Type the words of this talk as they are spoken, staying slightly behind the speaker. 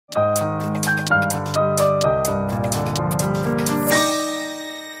Hey,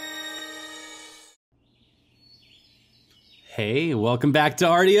 welcome back to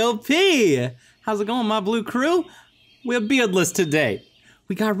RDLP! How's it going, my blue crew? We're beardless today.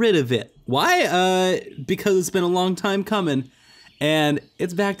 We got rid of it. Why? Because it's been a long time coming, and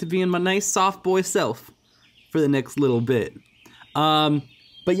it's back to being my nice soft boy self for the next little bit. But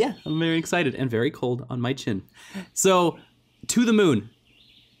yeah, I'm very excited and very cold on my chin. So, To the Moon.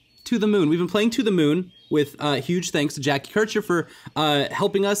 To the Moon. We've been playing To the Moon with huge thanks to Jackie Kircher for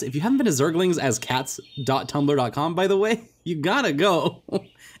helping us. If you haven't been to zerglings.tumblr.com, by the way, you gotta go.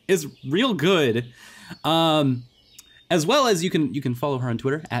 It's real good. As well as you can follow her on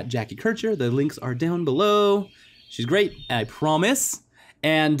Twitter at Jackie Kircher. The links are down below. She's great, I promise.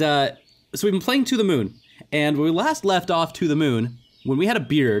 And so we've been playing To the Moon. And when we last left off To the Moon, when we had a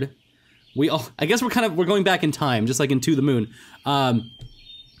beard, I guess we're going back in time, just like in To the Moon.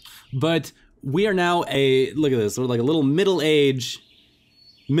 But we are now look at this, we're like a little middle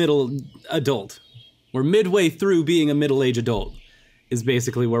adult. We're midway through being a middle-aged adult, is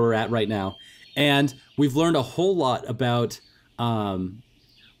basically where we're at right now. And we've learned a whole lot about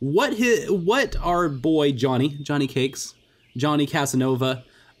what our boy Johnny Cakes, Johnny Casanova,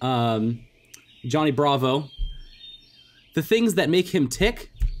 Johnny Bravo, the things that make him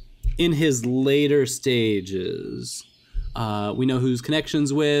tick in his later stages. We know who's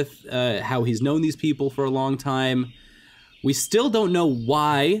connections with, how he's known these people for a long time. We still don't know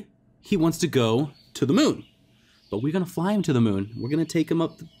why he wants to go to the moon, but we're gonna fly him to the moon. We're gonna take him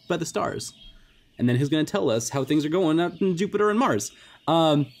up by the stars, and then he's gonna tell us how things are going out in Jupiter and Mars.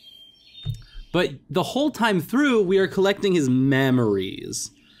 But the whole time through, we are collecting his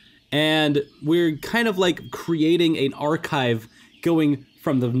memories, and we're kind of like creating an archive going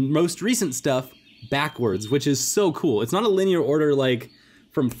from the most recent stuff backwards, which is so cool. It's not a linear order like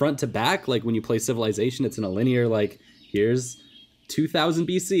from front to back, like when you play Civilization, it's in a linear, like here's 2000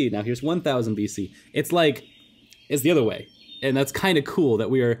 BC, now here's 1000 BC. It's like, it's the other way. And that's kind of cool that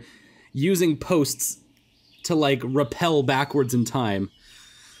we are using posts to like rappel backwards in time.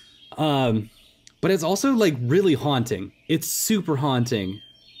 But it's also like really haunting. It's super haunting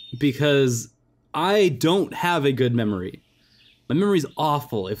because I don't have a good memory. My memory's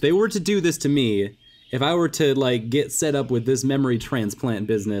awful. If they were to do this to me, if I were to like get set up with this memory transplant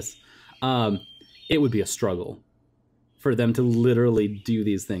business, it would be a struggle for them to literally do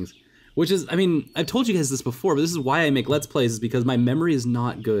these things. Which is, I mean, I've told you guys this before, but this is why I make Let's Plays, is because my memory is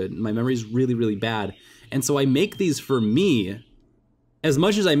not good. My memory is really, really bad. And so I make these for me. As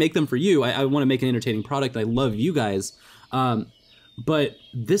much as I make them for you, I want to make an entertaining product. I love you guys. But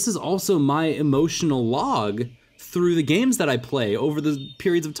this is also my emotional log through the games that I play over the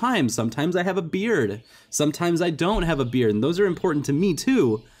periods of time. Sometimes I have a beard. Sometimes I don't have a beard. And those are important to me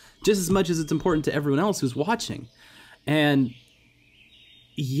too, just as much as it's important to everyone else who's watching. And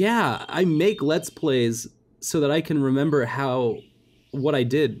yeah, I make Let's Plays so that I can remember what I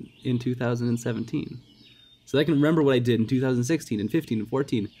did in 2017. So that I can remember what I did in 2016 and 15 and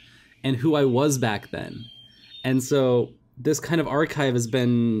 14 and who I was back then. And so this kind of archive has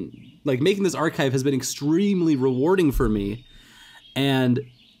been, like making this archive has been extremely rewarding for me. And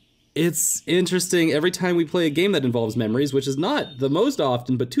it's interesting every time we play a game that involves memories, which is not the most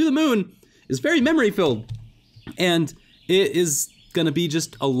often, but To the Moon is very memory filled. And it is gonna be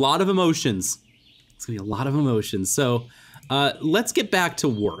just a lot of emotions. It's gonna be a lot of emotions. So let's get back to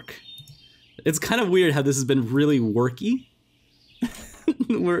work. It's kind of weird how this has been really worky.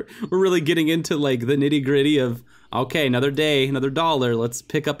 we're really getting into like the nitty gritty of, okay, another day, another dollar. Let's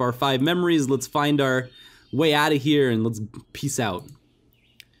pick up our 5 memories. Let's find our way out of here and let's peace out.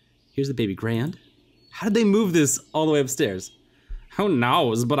 Here's the baby grand. How did they move this all the way upstairs? Who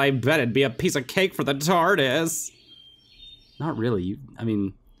knows, but I bet it'd be a piece of cake for the TARDIS. Not really. I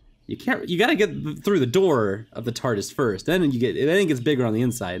mean, you can't. You gotta get through the door of the TARDIS first. Then then it gets bigger on the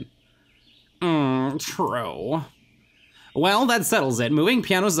inside. True. Well, that settles it. Moving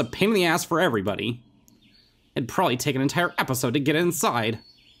pianos is a pain in the ass for everybody. It'd probably take an entire episode to get inside.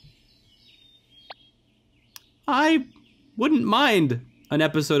 I wouldn't mind an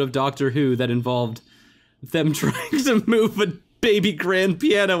episode of Doctor Who that involved them trying to move a baby grand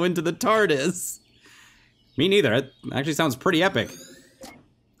piano into the TARDIS. Me neither. It actually sounds pretty epic.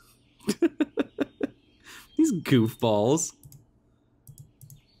 These goofballs.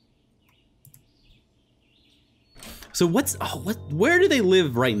 So where do they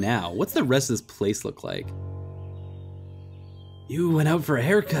live right now? What's the rest of this place look like? You went out for a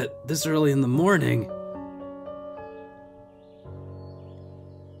haircut this early in the morning.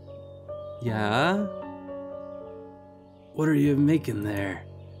 Yeah? What are you making there?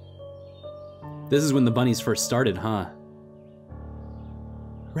 This is when the bunnies first started, huh?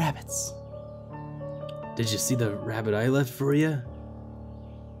 Rabbits. Did you see the rabbit I left for you?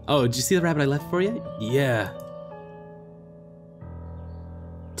 Oh, did you see the rabbit I left for you? Yeah.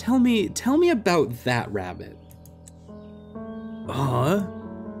 Tell me about that rabbit.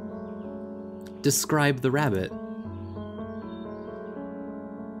 Describe the rabbit.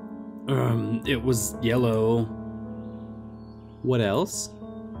 It was yellow. What else?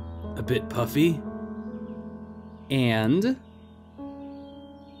 A bit puffy. And?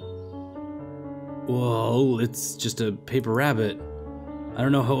 Well, it's just a paper rabbit. I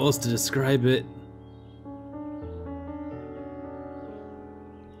don't know how else to describe it.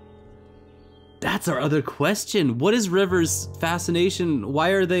 That's our other question. What is River's fascination?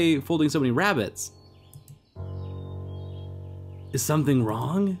 Why are they folding so many rabbits? Is something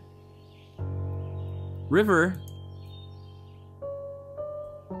wrong? River?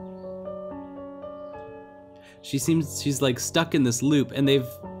 She's like stuck in this loop, and they've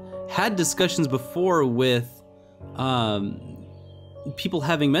had discussions before with people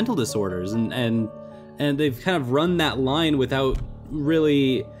having mental disorders, and they've kind of run that line without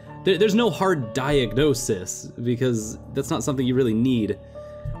really, there's no hard diagnosis, because that's not something you really need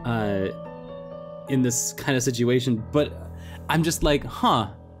in this kind of situation. But I'm just like,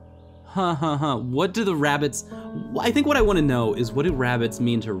 what do the rabbits, I think what I want to know is, what do rabbits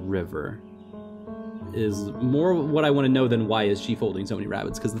mean to River? Is more what I want to know than why is she folding so many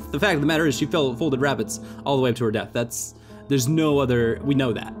rabbits, because the fact of the matter is she folded rabbits all the way up to her death. There's no other, we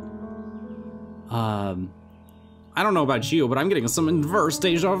know that. I don't know about you, but I'm getting some inverse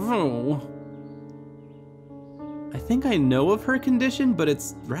deja vu. I think I know of her condition, but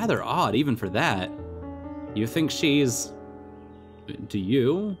it's rather odd even for that. You think she's, do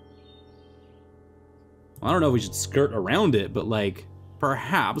you? I don't know if we should skirt around it, but like,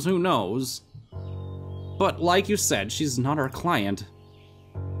 perhaps, who knows? But like you said, she's not our client.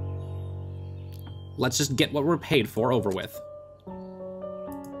 Let's just get what we're paid for over with.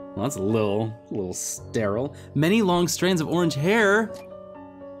 Well, that's a little sterile. Many long strands of orange hair.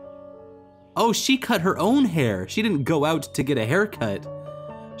 Oh, she cut her own hair. She didn't go out to get a haircut.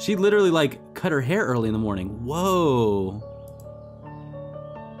 She literally like cut her hair early in the morning. Whoa.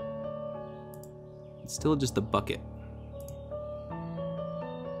 It's still just the bucket.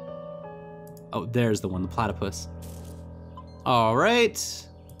 Oh, there's the one, the platypus. All right.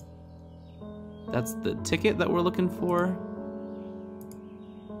 That's the ticket that we're looking for.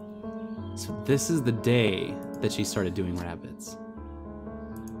 So this is the day that she started doing rabbits.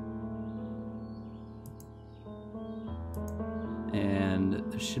 And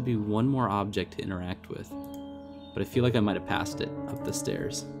there should be one more object to interact with, but I feel like I might have passed it up the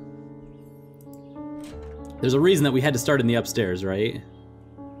stairs. There's a reason that we had to start in the upstairs, right?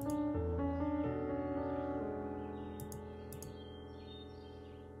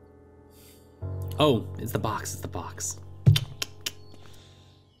 Oh, it's the box, it's the box.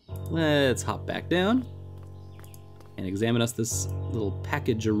 Let's hop back down and examine us this little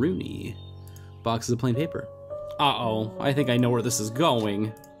package-a-rooney. Boxes of plain paper. Uh-oh, I think I know where this is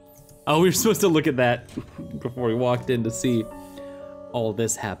going. Oh, we were supposed to look at that before we walked in to see all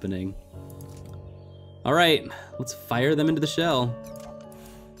this happening. All right, let's fire them into the shell.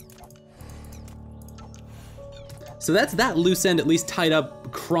 So that's that loose end at least tied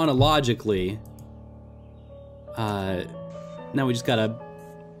up chronologically. Now we just gotta...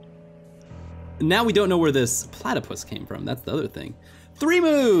 Now we don't know where this platypus came from. That's the other thing. 3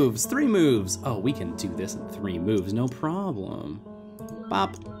 moves, 3 moves. Oh, we can do this in 3 moves, no problem.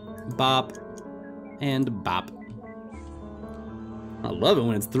 Bop, bop, and bop. I love it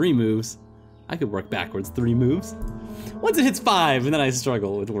when it's 3 moves. I could work backwards 3 moves. Once it hits 5, and then I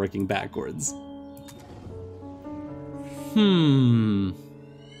struggle with working backwards.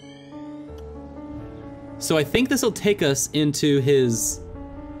 So I think this will take us into his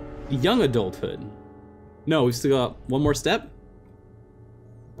young adulthood. No, we've still got one more step.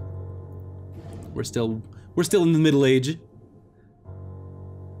 We're still in the middle age.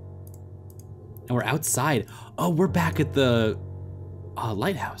 And we're outside. Oh, we're back at the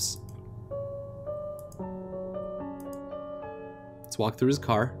lighthouse. Let's walk through his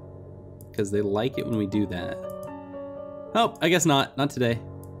car, because they like it when we do that. Oh, I guess not. Not today.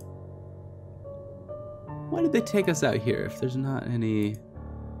 Why did they take us out here if there's not any...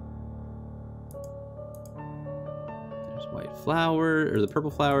 There's white flower, or the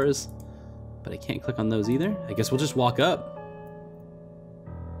purple flowers, but I can't click on those either. I guess we'll just walk up.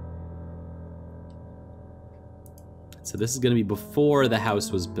 So this is gonna be before the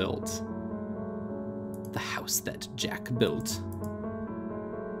house was built. The house that Jack built.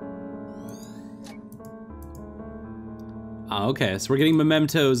 Okay, so we're getting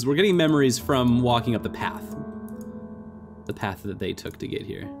mementos. We're getting memories from walking up the path. The path that they took to get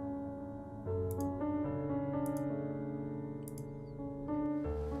here.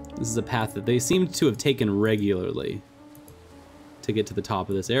 This is a path that they seem to have taken regularly to get to the top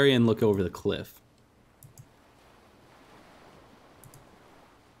of this area and look over the cliff.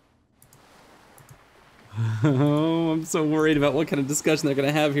 Oh, I'm so worried about what kind of discussion they're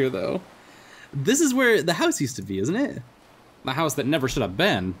gonna have here, though. This is where the house used to be, isn't it? The house that never should have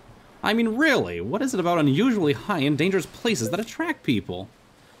been. I mean, really, what is it about unusually high and dangerous places that attract people?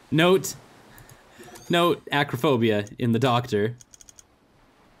 Note acrophobia in the doctor.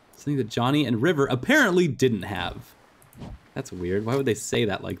 Something that Johnny and River apparently didn't have. That's weird. Why would they say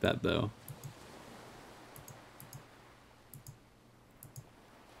that like that, though?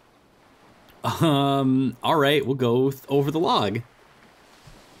 All right, we'll go over the log.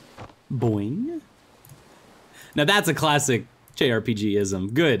 Boing. Now that's a classic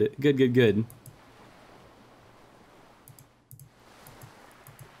JRPG-ism. Good, good, good, good.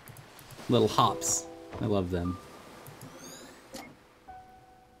 Little hops. I love them.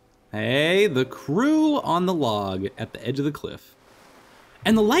 Hey, the crew on the log at the edge of the cliff.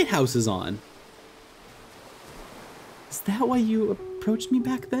 And the lighthouse is on. Is that why you approached me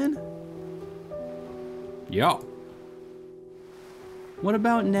back then? Yeah. What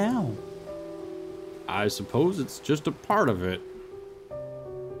about now? I suppose it's just a part of it.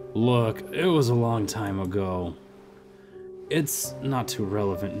 Look, it was a long time ago. It's not too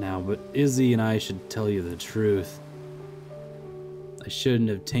relevant now, but Izzy and I should tell you the truth. I shouldn't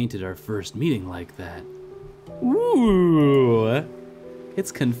have tainted our first meeting like that. Ooh,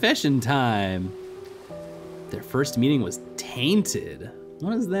 it's confession time. Their first meeting was tainted.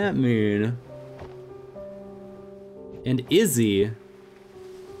 What does that mean? And Izzy,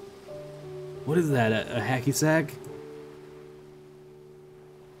 what is that, a hacky sack?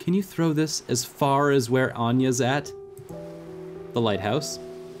 Can you throw this as far as where Anya's at? The lighthouse?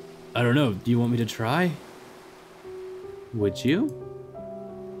 I don't know, do you want me to try? Would you?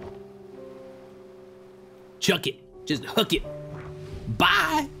 Chuck it, just hook it.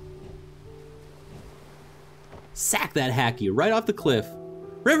 Bye! Sack that hacky right off the cliff.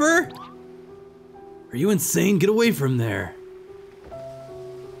 River! Are you insane? Get away from there.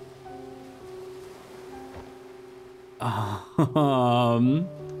 I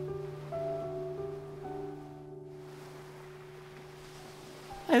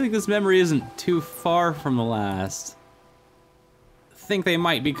think this memory isn't too far from the last. Think they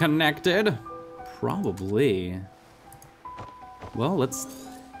might be connected? Probably. Well, let's...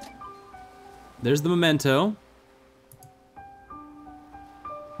 There's the memento.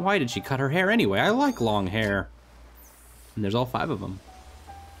 Why did she cut her hair anyway? I like long hair. And there's all 5 of them.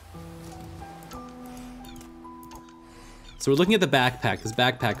 So we're looking at the backpack. This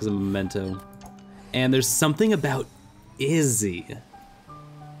backpack is a memento. And there's something about Izzy.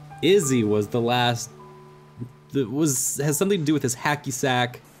 Izzy was the last... has something to do with this hacky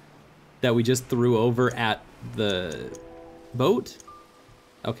sack that we just threw over at the boat.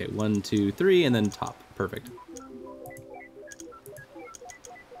 Okay, 1, 2, 3, and then top. Perfect.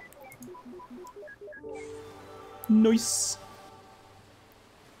 Nice.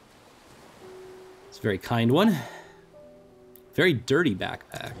 It's a very kind one. Very dirty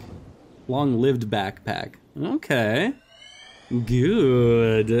backpack. Long-lived backpack. Okay.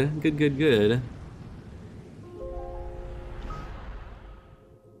 Good. Good, good, good.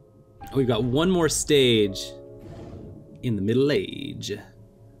 We've got one more stage in the Middle Age.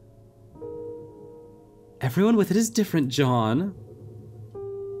 Everyone with it is different, John.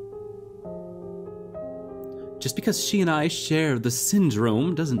 Just because she and I share the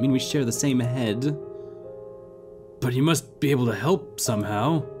syndrome doesn't mean we share the same head. But you must be able to help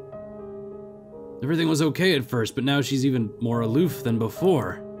somehow. Everything was okay at first, but now she's even more aloof than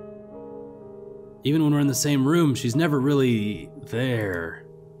before. Even when we're in the same room, she's never really there.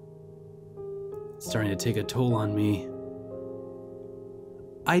 It's starting to take a toll on me.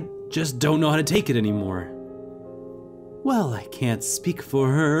 I just don't know how to take it anymore. Well, I can't speak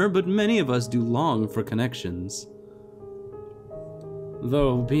for her, but many of us do long for connections.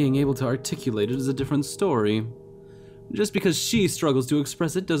 Though being able to articulate it is a different story. Just because she struggles to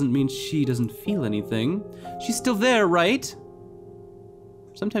express it doesn't mean she doesn't feel anything. She's still there, right?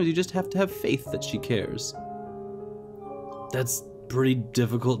 Sometimes you just have to have faith that she cares. That's pretty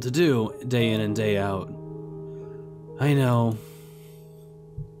difficult to do, day in and day out. I know.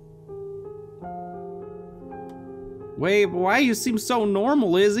 Wait, why you seem so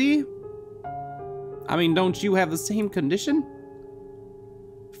normal, Izzy? I mean, don't you have the same condition?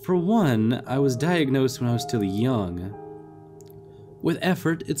 For one, I was diagnosed when I was still young. With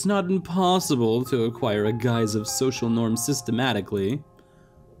effort, it's not impossible to acquire a guise of social norms systematically.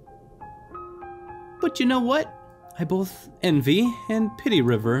 But you know what? I both envy and pity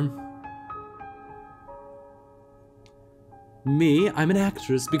River. Me, I'm an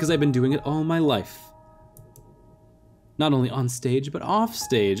actress because I've been doing it all my life. Not only on stage, but off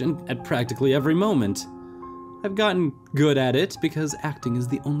stage, and at practically every moment. I've gotten good at it because acting is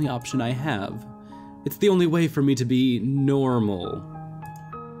the only option I have. It's the only way for me to be normal.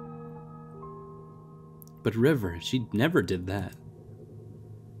 But River, she never did that.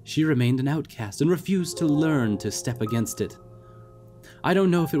 She remained an outcast and refused to learn to step against it. I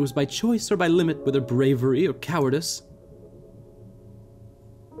don't know if it was by choice or by limit, whether bravery or cowardice.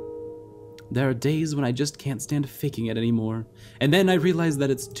 There are days when I just can't stand faking it anymore, and then I realize that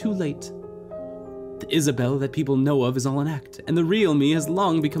it's too late. The Isabel that people know of is all an act, and the real me has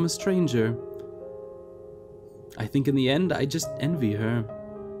long become a stranger. I think in the end, I just envy her.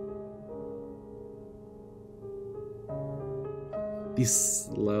 These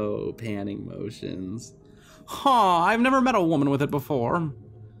slow panning motions. I've never met a woman with it before.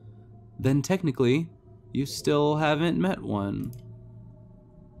 Then technically, you still haven't met one.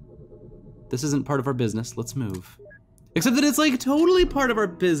 This isn't part of our business, let's move. Except that it's like totally part of our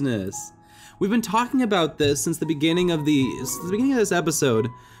business. We've been talking about this since the beginning of this episode,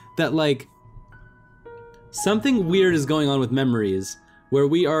 that like something weird is going on with memories, where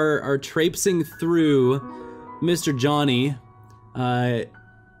we are traipsing through Mr. Johnny.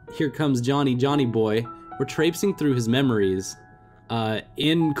 Here comes Johnny boy. We're traipsing through his memories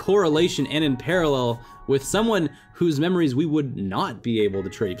in correlation and in parallel with someone whose memories we would not be able to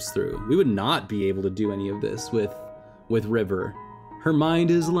traipse through. We would not be able to do any of this with River. Her mind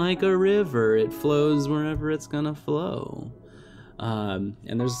is like a river. It flows wherever it's gonna flow. And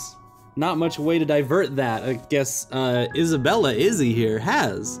there's not much way to divert that. I guess Isabella, Izzy here,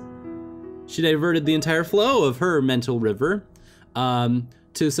 has. She diverted the entire flow of her mental river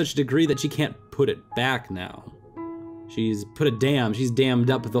to such a degree that she can't put it back now. She's put a dam. She's dammed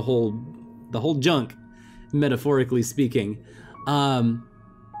up the whole junk, metaphorically speaking. Wow.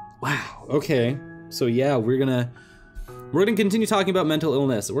 Okay. So yeah, we're gonna continue talking about mental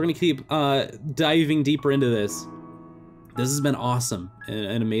illness. We're gonna keep diving deeper into this. This has been awesome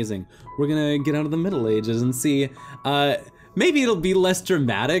and amazing. We're gonna get out of the Middle Ages and see. Maybe it'll be less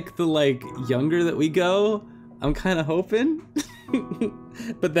dramatic the like younger that we go. I'm kind of hoping,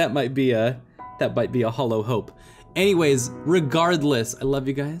 but that might be a hollow hope. Anyways, regardless, I love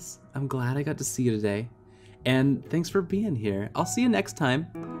you guys. I'm glad I got to see you today, and thanks for being here. I'll see you next time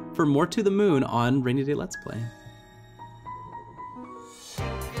for more To the Moon on Rainy Day Let's Play.